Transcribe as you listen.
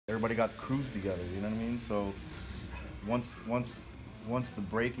everybody got crews together. You know what I mean? So once the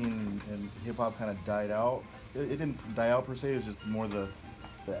breaking and hip hop kind of died out, it didn't die out per se. It was just more the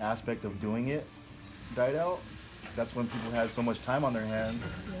aspect of doing it died out. That's when people had so much time on their hands.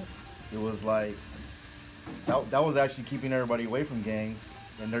 It was like that was actually keeping everybody away from gangs,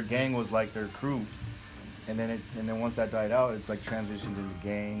 and their gang was like their crew. And then once that died out, it's like transitioned into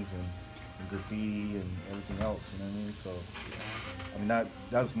gangs and graffiti and everything else. You know what I mean? So I mean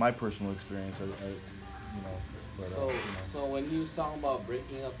that's my personal experience. You know, but, so you know. so when you was talking about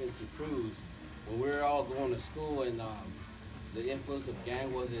breaking up into crews, when we were all going to school and the influence of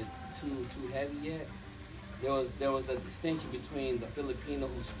gang wasn't too heavy yet. There was a distinction between the Filipino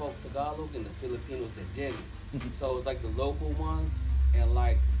who spoke Tagalog and the Filipinos that didn't. So it's like the local ones and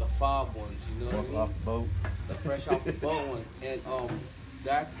like the fob ones, you know what I mean? Off the boat. The fresh off the boat ones. And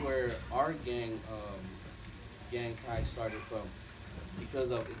that's where our gang ties started from,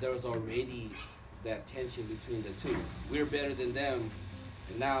 because there was already that tension between the two. We're better than them,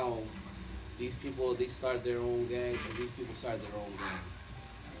 and now these people, they start their own gangs, and these people start their own gang.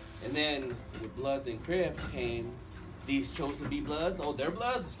 And then with Bloods and Crips came, these chose to be Bloods. Oh, they're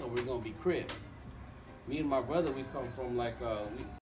Bloods, so we're gonna be Crips. Me and my brother, we come from like